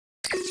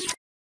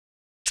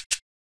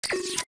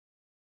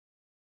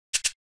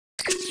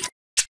Alright,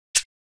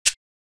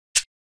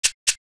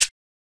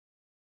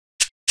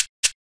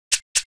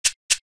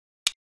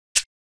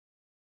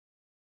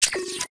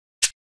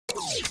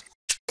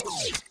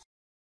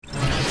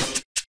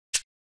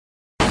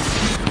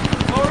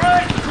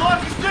 the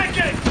clock is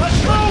ticking!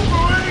 Let's go,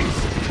 Marines!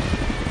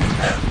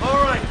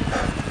 Alright,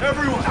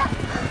 everyone,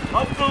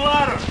 up the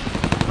ladder.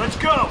 Let's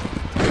go!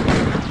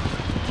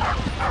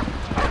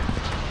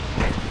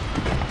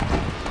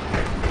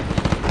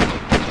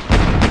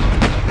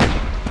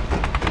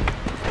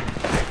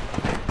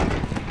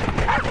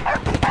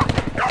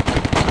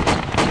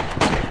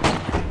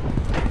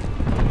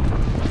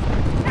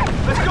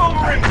 Let's go,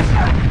 Marines!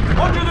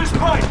 Under this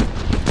pipe!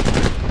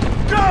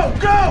 Go,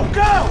 go,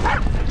 go!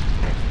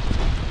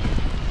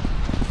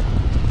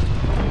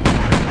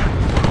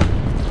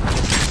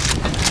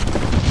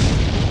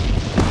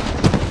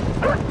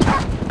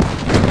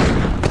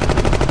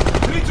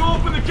 We need to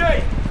open the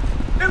gate!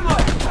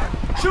 Inlet!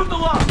 Shoot the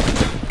lock!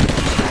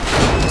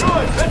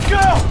 Good, let's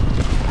go!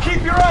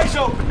 Keep your eyes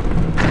open!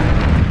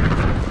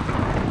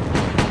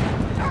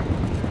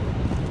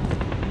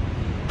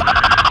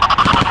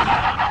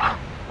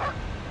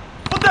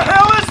 What the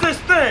hell is this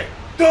thing?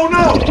 Don't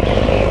know!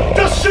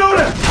 Just shoot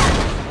it!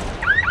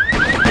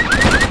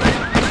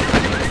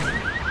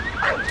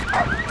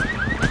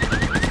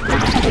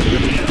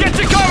 Get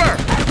to cover!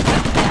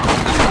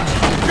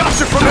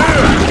 Gotcha from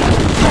here!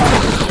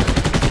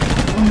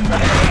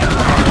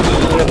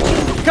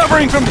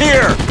 Covering from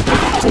here!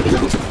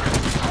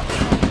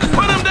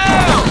 Put him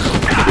down!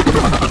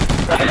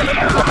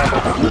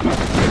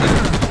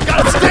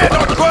 Gotta stand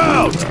our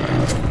ground!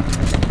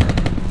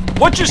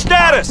 What's your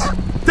status?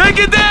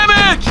 Taking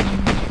damage!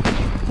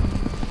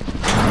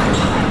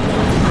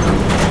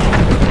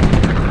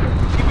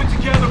 Keep it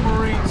together,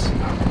 Marines.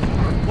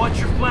 Watch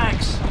your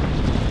flanks.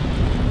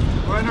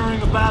 We're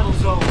entering a battle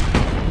zone.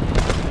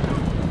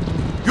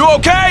 You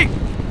okay?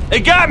 They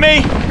got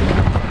me!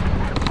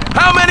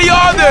 How many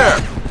are there?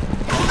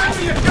 Too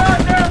many of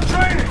goddamn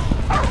training!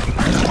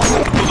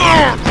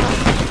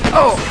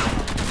 Oh!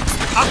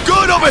 I'm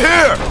good over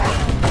here!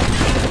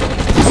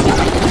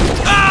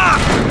 Ah!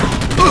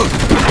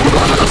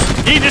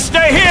 Need to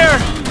stay here!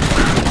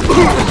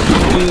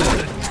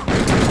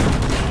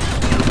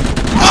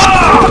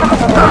 Ah!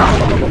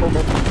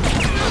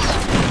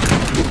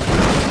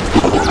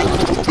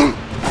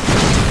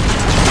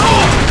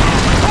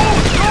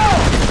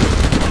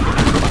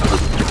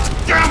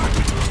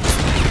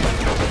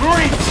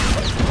 Marines!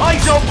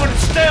 Eyes open and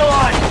stay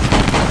alive!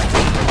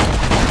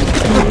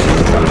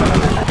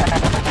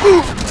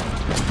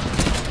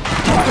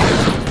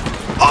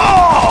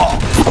 Oh!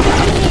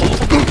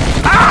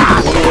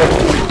 Ah!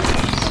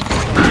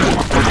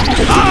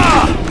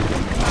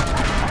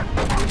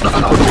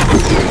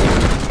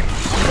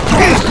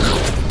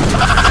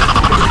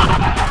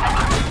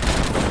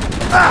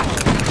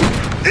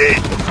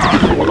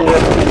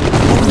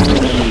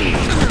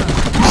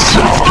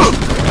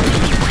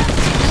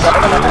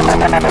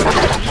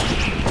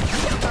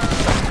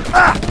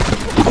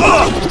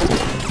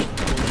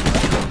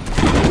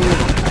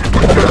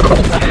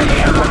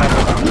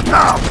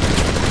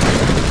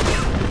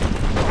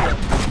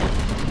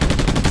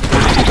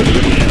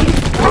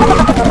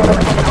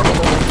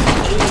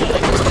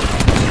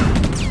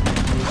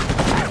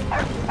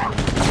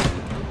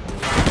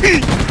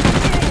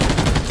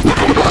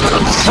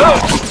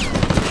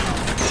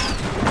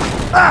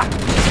 Ah!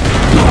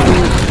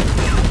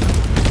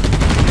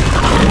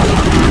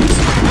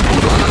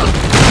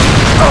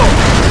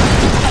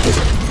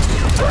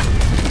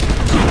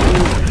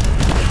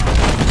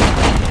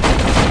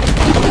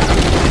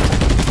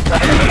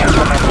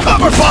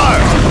 Cover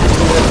fire!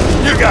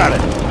 You got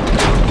it!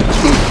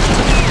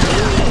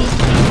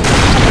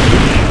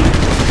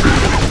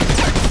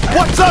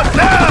 What's up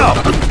now?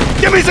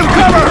 Give me some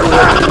cover!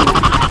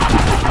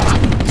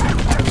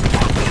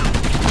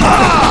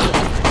 Ah!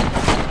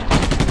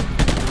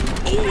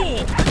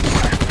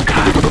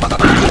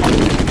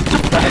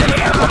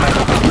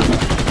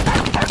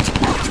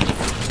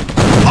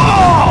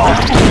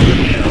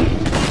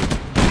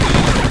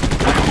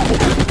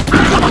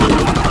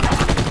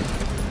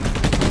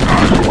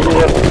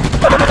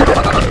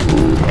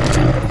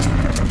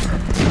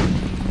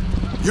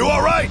 You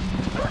all right?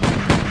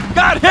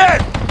 Got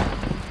hit!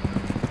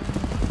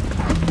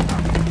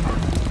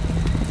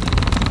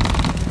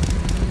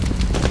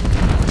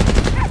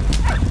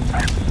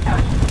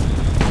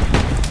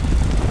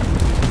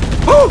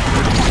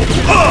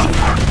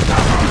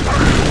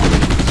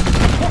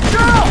 Watch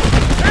out!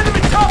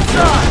 Enemy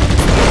topside!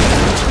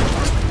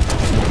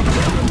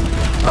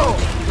 Oh!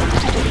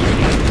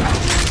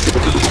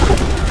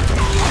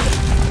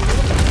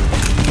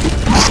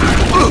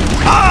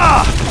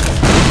 Ah!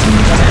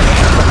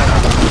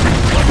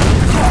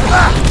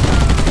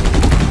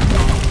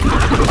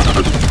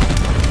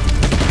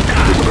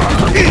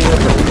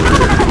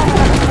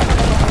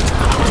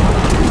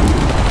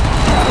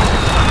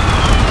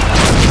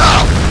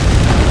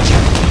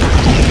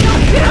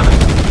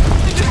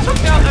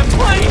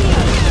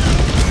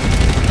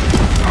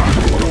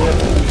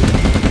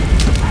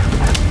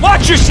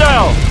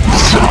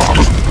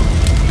 yourself!